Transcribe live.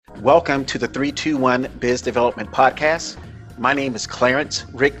Welcome to the 321 Biz Development Podcast. My name is Clarence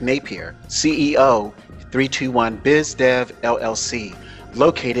Rick Napier, CEO, 321 Biz Dev LLC,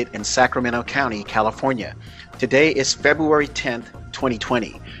 located in Sacramento County, California. Today is February 10th,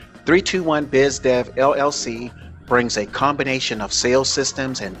 2020. 321 Biz Dev LLC brings a combination of sales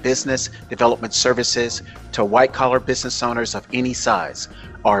systems and business development services to white-collar business owners of any size.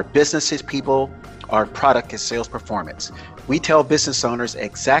 Our business is people, our product is sales performance. We tell business owners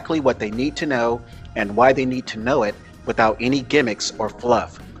exactly what they need to know and why they need to know it without any gimmicks or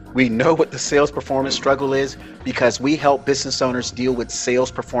fluff. We know what the sales performance struggle is because we help business owners deal with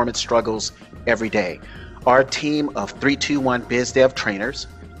sales performance struggles every day. Our team of 321 Biz Dev trainers,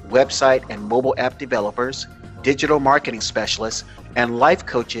 website and mobile app developers, digital marketing specialists, and life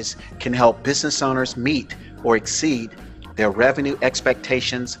coaches can help business owners meet or exceed their revenue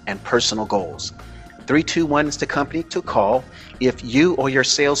expectations and personal goals. 321 is the company to call if you or your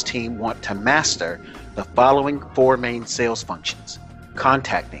sales team want to master the following four main sales functions: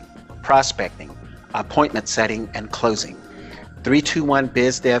 contacting, prospecting, appointment setting, and closing. 321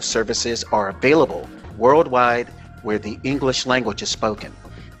 Biz Dev services are available worldwide where the English language is spoken.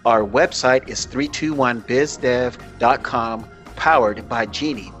 Our website is 321bizdev.com, powered by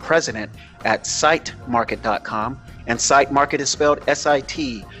Jeannie, president at sitemarket.com, and SiteMarket is spelled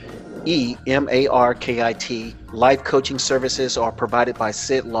SITEMARKIT. Life coaching services are provided by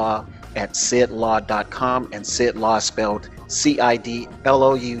Sid Law at sidlaw.com, and Sid Law spelled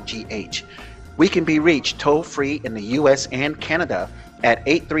CIDLOUGH. We can be reached toll-free in the U.S. and Canada at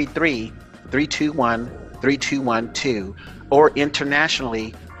 833-321-3212 or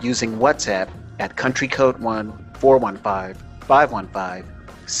internationally using WhatsApp at country code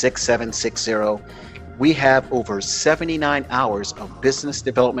 1-415-515-6760. We have over 79 hours of business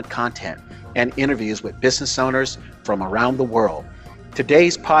development content and interviews with business owners from around the world.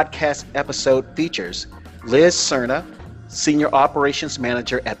 Today's podcast episode features Liz Serna, Senior Operations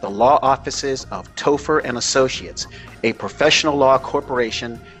Manager at the law offices of Tofer and Associates, a professional law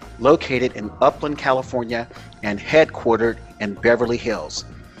corporation located in Upland, California, and headquartered in Beverly Hills.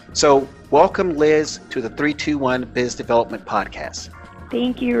 So, welcome, Liz, to the 321 Biz Development Podcast.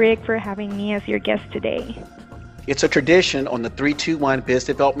 Thank you, Rick, for having me as your guest today. It's a tradition on the 321 Biz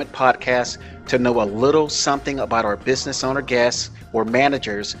Development Podcast to know a little something about our business owner guests or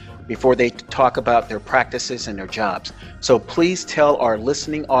managers before they talk about their practices and their jobs. So please tell our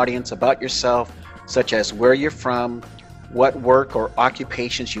listening audience about yourself, such as where you're from, what work or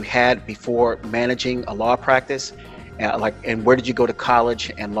occupations you had before managing a law practice, and where did you go to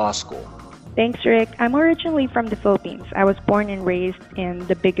college and law school? Thanks, Rick. I'm originally from the Philippines. I was born and raised in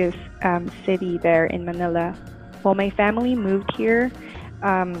the biggest city there in Manila. Well, my family moved here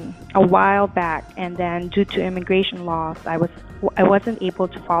a while back, and then due to immigration laws, I wasn't able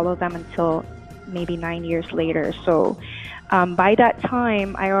to follow them until maybe 9 years later. So by that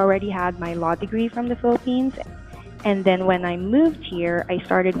time, I already had my law degree from the Philippines. And then when I moved here, I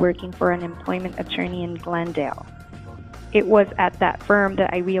started working for an employment attorney in Glendale. It was at that firm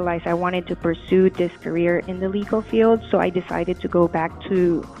that I realized I wanted to pursue this career in the legal field, so I decided to go back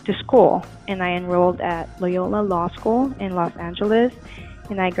to school, and I enrolled at Loyola Law School in Los Angeles,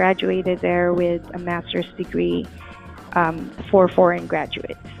 and I graduated there with a master's degree for foreign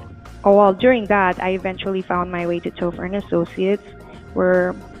graduates. Well, during that, I eventually found my way to Tofer and Associates,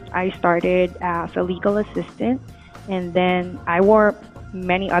 where I started as a legal assistant, and then I wore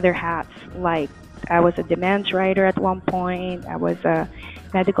many other hats, like I was a demands writer at one point, I was a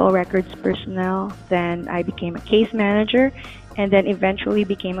medical records personnel, then I became a case manager, and then eventually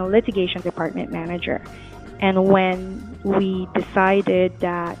became a litigation department manager. And when we decided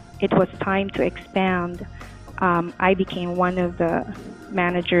that it was time to expand, I became one of the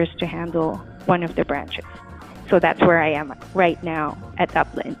managers to handle one of the branches. So that's where I am right now at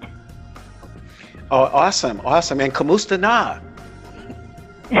Upland. Oh, awesome. And kamusta na?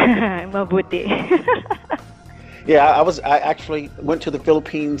 Mabuti. Yeah, I actually went to the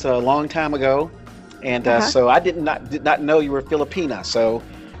Philippines a long time ago, and so I did not know you were Filipina. So,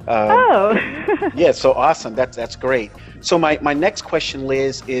 yeah, so awesome. That's great. So my next question,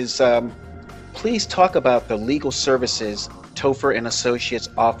 Liz, is please talk about the legal services Tofer and Associates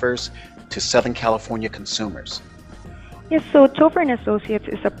offers to Southern California consumers. Yes, so Tofer and Associates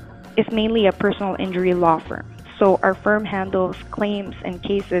is mainly a personal injury law firm. So our firm handles claims and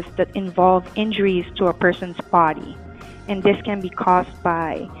cases that involve injuries to a person's body. And this can be caused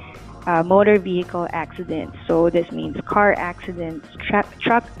by motor vehicle accidents. So this means car accidents,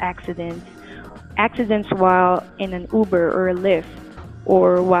 truck accidents, accidents while in an Uber or a Lyft,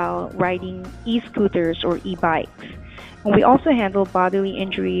 or while riding e-scooters or e-bikes. And we also handle bodily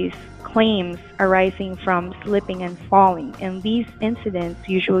injuries claims arising from slipping and falling. And these incidents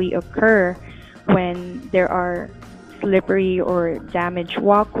usually occur when there are slippery or damaged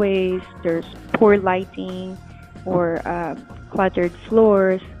walkways, there's poor lighting, or cluttered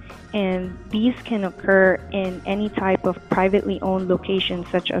floors. And these can occur in any type of privately owned locations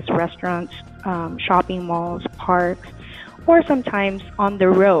such as restaurants, shopping malls, parks, or sometimes on the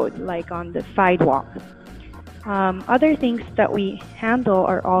road, like on the sidewalk. Other things that we handle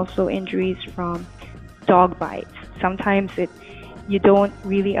are also injuries from dog bites. Sometimes you don't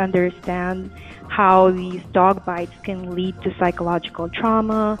really understand how these dog bites can lead to psychological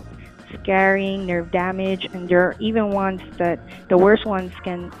trauma, scarring, nerve damage, and there are even ones that the worst ones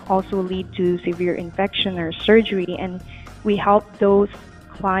can also lead to severe infection or surgery. And we help those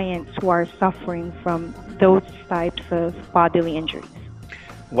clients who are suffering from those types of bodily injuries.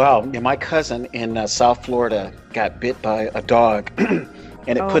 Wow, and my cousin in South Florida got bit by a dog, and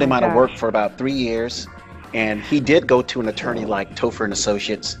it put him out of work for about 3 years. And he did go to an attorney like Tofer and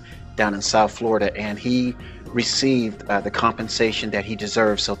Associates down in South Florida, and he received the compensation that he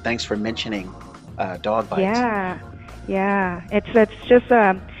deserves. So thanks for mentioning dog bites. Yeah. It's just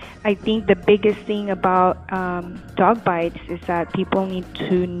I think the biggest thing about dog bites is that people need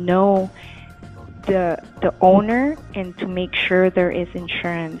to know the owner and to make sure there is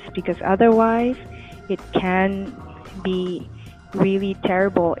insurance, because otherwise it can be really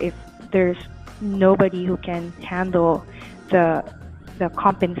terrible if there's nobody who can handle the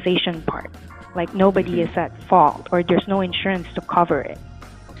compensation part. Like nobody is at fault, or there's no insurance to cover it.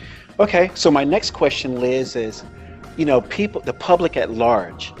 Okay, so my next question, Liz, is, people, the public at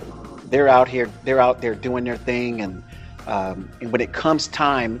large, they're out there doing their thing, and when it comes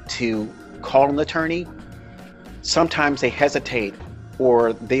time to call an attorney, sometimes they hesitate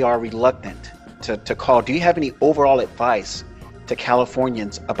or they are reluctant to call. Do you have any overall advice to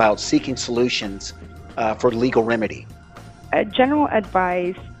Californians about seeking solutions for legal remedy? General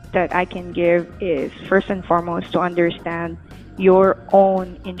advice that I can give is, first and foremost, to understand your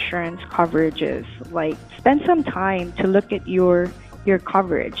own insurance coverages. Like, spend some time to look at your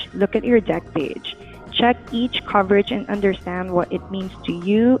coverage, look at your deck page, check each coverage and understand what it means to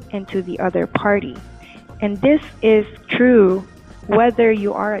you and to the other party. And this is true whether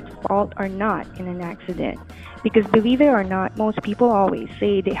you are at fault or not in an accident. Because believe it or not, most people always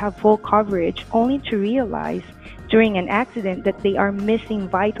say they have full coverage only to realize during an accident that they are missing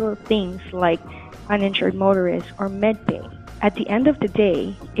vital things like uninsured motorist or med pay. At the end of the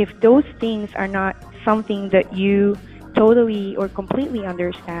day, if those things are not something that you totally or completely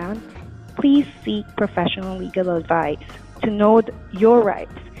understand, please seek professional legal advice to know your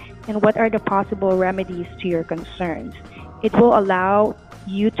rights and what are the possible remedies to your concerns. It will allow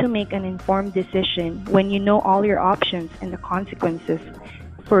you to make an informed decision when you know all your options and the consequences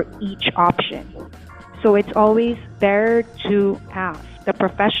for each option. So it's always better to ask the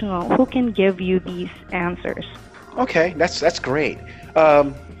professional who can give you these answers. Okay, that's great.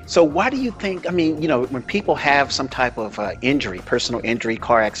 So why do you think, when people have some type of injury, personal injury,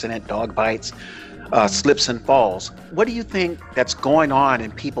 car accident, dog bites, slips and falls, what do you think that's going on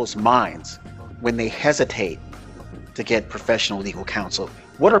in people's minds when they hesitate to get professional legal counsel?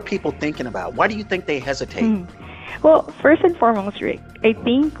 What are people thinking about? Why do you think they hesitate? Well, first and foremost, Rick, I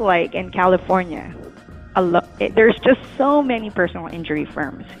think like in California, there's just so many personal injury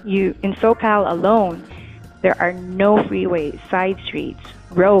firms. In SoCal alone, there are no freeways, side streets,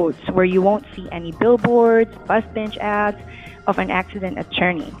 roads where you won't see any billboards, bus bench ads of an accident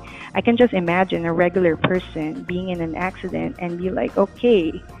attorney. I can just imagine a regular person being in an accident and be like,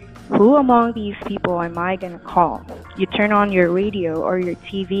 okay, who among these people am I going to call? You turn on your radio or your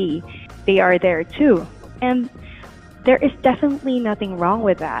TV, they are there too. And there is definitely nothing wrong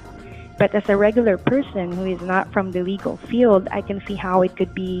with that. But as a regular person who is not from the legal field, I can see how it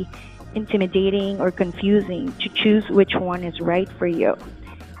could be intimidating or confusing to choose which one is right for you.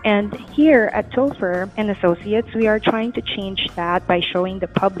 And here at Tofer and Associates, we are trying to change that by showing the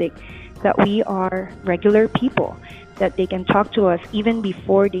public that we are regular people, that they can talk to us even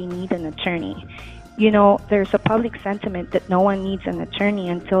before they need an attorney. There's a public sentiment that no one needs an attorney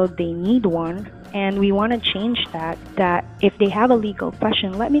until they need one. And we want to change that if they have a legal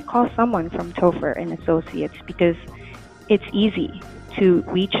question, let me call someone from Tofer and Associates, because it's easy to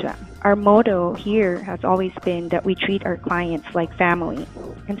reach them. Our motto here has always been that we treat our clients like family.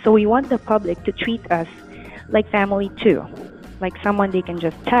 And so we want the public to treat us like family too, like someone they can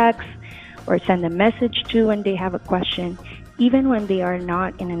just text or send a message to when they have a question, even when they are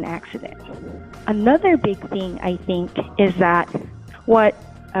not in an accident. Another big thing, I think, is that what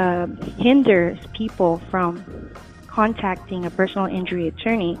hinders people from contacting a personal injury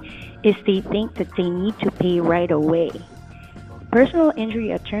attorney is they think that they need to pay right away. Personal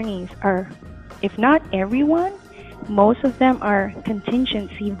injury attorneys are, if not everyone, most of them are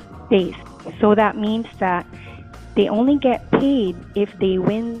contingency based. So that means that they only get paid if they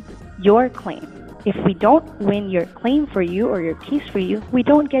win your claim. If we don't win your claim for you or your case for you, we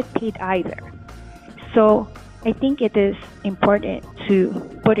don't get paid either. So I think it is important to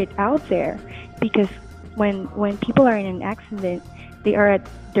put it out there, because when people are in an accident, they are at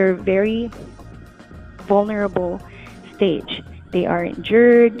their very vulnerable stage. They are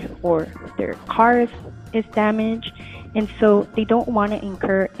injured or their car is damaged, and so they don't want to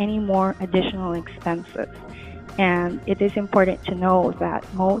incur any more additional expenses. And it is important to know that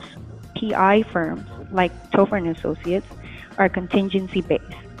most PI firms like Tofer and Associates are contingency based.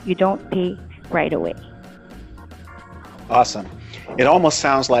 You don't pay right away. Awesome. It almost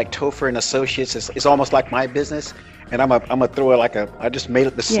sounds like Tofer and Associates is almost like my business, and I'm gonna throw it I just made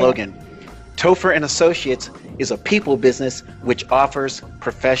up the slogan. Tofer and Associates is a people business which offers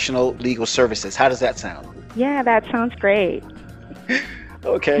professional legal services. How does that sound? Yeah, that sounds great.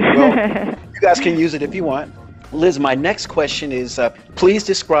 Okay, well, you guys can use it if you want. Liz, my next question is, please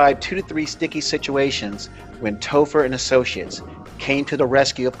describe 2 to 3 sticky situations when Tofer and Associates came to the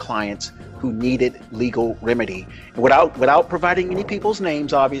rescue of clients who needed legal remedy, without providing any people's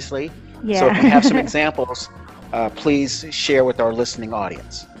names, obviously. Yeah. So if you have some examples, please share with our listening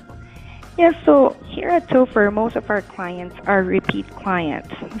audience. Yeah, so here at Tofer, most of our clients are repeat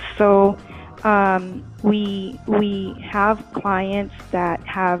clients. So we have clients that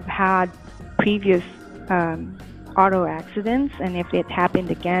have had previous auto accidents, and if it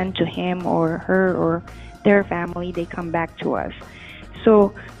happened again to him or her or their family, they come back to us.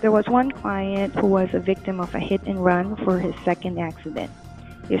 So there was one client who was a victim of a hit and run for his second accident.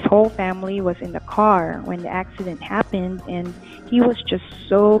 His whole family was in the car when the accident happened, and he was just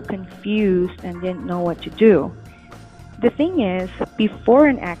so confused and didn't know what to do. The thing is, before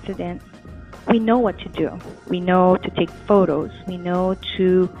an accident, we know what to do. We know to take photos. We know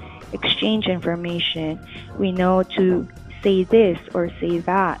to exchange information. We know to say this or say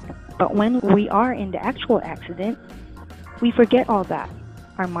that. But when we are in the actual accident, we forget all that.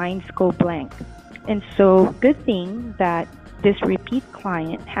 Our minds go blank. And so, good thing that this repeat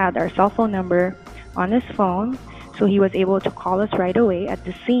client had our cell phone number on his phone, so he was able to call us right away at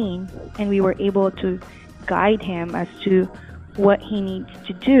the scene, and we were able to guide him as to what he needs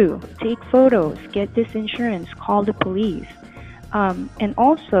to do. Take photos, get this insurance, call the police. And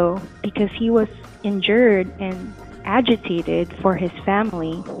also, because he was injured and agitated for his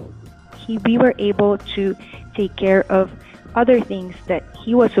family, we were able to take care of other things that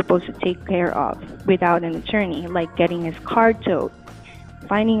he was supposed to take care of without an attorney, like getting his car towed,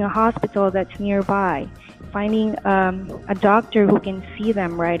 finding a hospital that's nearby, finding a doctor who can see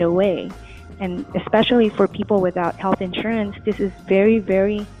them right away. And especially for people without health insurance, this is very,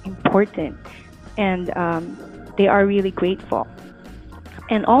 very important. And they are really grateful.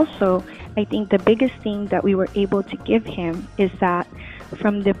 And also, I think the biggest thing that we were able to give him is that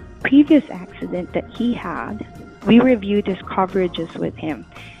from the previous accident that he had, we reviewed his coverages with him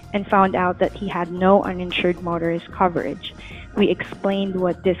and found out that he had no uninsured motorist coverage. We explained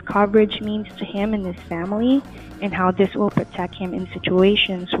what this coverage means to him and his family, and how this will protect him in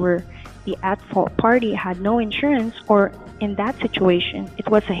situations where the at-fault party had no insurance, or in that situation, it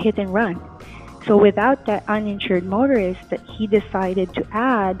was a hit and run. So without that uninsured motorist that he decided to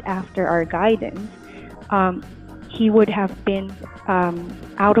add after our guidance, he would have been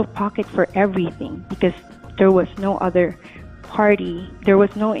out of pocket for everything, because there was no other party, there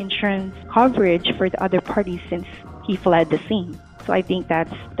was no insurance coverage for the other party since he fled the scene. So I think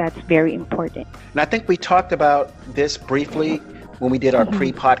that's very important. And I think we talked about this briefly when we did our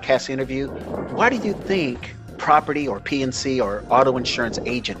pre-podcast interview. Why do you think property or P&C or auto insurance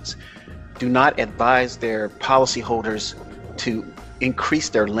agents do not advise their policyholders to increase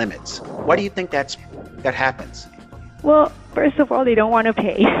their limits? Why do you think that happens? Well, first of all, they don't want to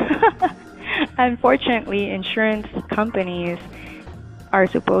pay. Unfortunately, insurance companies are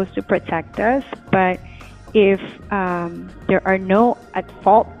supposed to protect us, but if there are no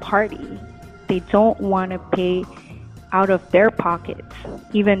at-fault party, they don't want to pay out of their pockets,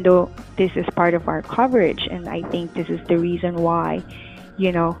 even though this is part of our coverage. And I think this is the reason why,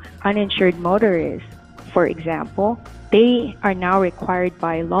 uninsured motorists, for example, they are now required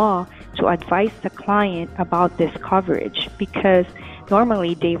by law to advise the client about this coverage, because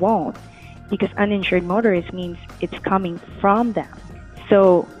normally they won't, because uninsured motorist means it's coming from them.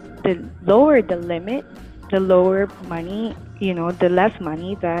 So the lower the limit, the lower money, the less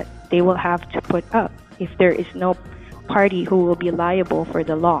money that they will have to put up if there is no party who will be liable for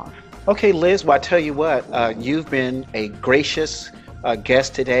the loss. Okay, Liz, well, I tell you what, you've been a gracious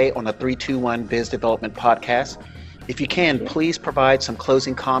guest today on the 321 Biz Development Podcast. If you can, please provide some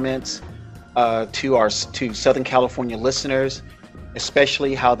closing comments to Southern California listeners,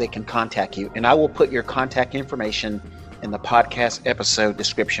 especially how they can contact you. And I will put your contact information in the podcast episode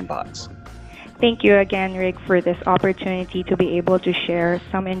description box. Thank you again, Rick, for this opportunity to be able to share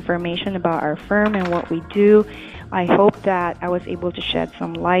some information about our firm and what we do. I hope that I was able to shed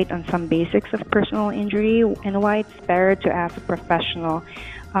some light on some basics of personal injury and why it's better to ask a professional.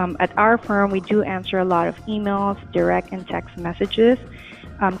 At our firm, we do answer a lot of emails, direct and text messages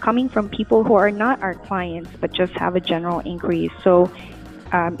coming from people who are not our clients but just have a general inquiry. So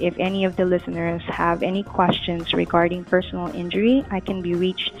if any of the listeners have any questions regarding personal injury, I can be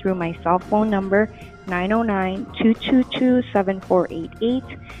reached through my cell phone number, 909-222-7488.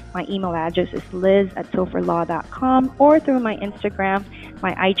 My email address is liz@toferlaw.com, or through my Instagram.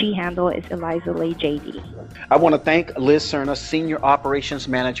 My IG handle is ElizaLayJD. I want to thank Liz Serna, Senior Operations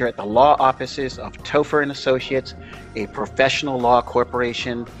Manager at the Law Offices of Tofer & Associates, a professional law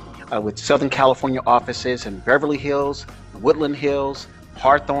corporation with Southern California offices in Beverly Hills, Woodland Hills,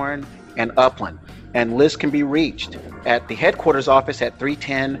 Hawthorne, and Upland. And Liz can be reached at the headquarters office at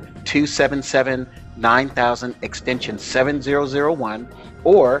 310-277-9000 extension 7001,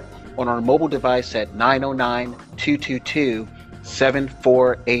 or on our mobile device at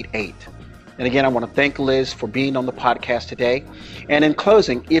 909-222-7488. And again, I want to thank Liz for being on the podcast today. And in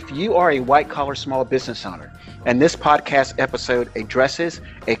closing, if you are a white-collar small business owner and this podcast episode addresses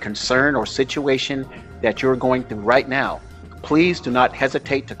a concern or situation that you're going through right now, please do not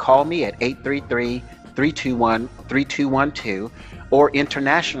hesitate to call me at 833-321-3212, or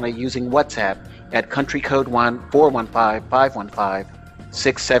internationally using WhatsApp at country code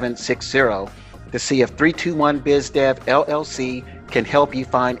 1-415-515-6760 to see if 321 BizDev LLC can help you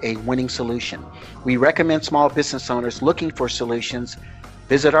find a winning solution. We recommend small business owners looking for solutions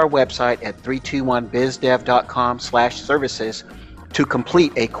visit our website at 321bizdev.com/services to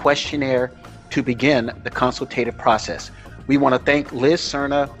complete a questionnaire to begin the consultative process. We want to thank Liz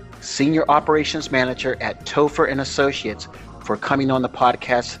Serna, Senior Operations Manager at Tofer & Associates, for coming on the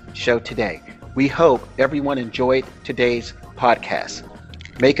podcast show today. We hope everyone enjoyed today's podcast.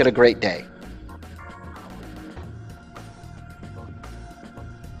 Make it a great day.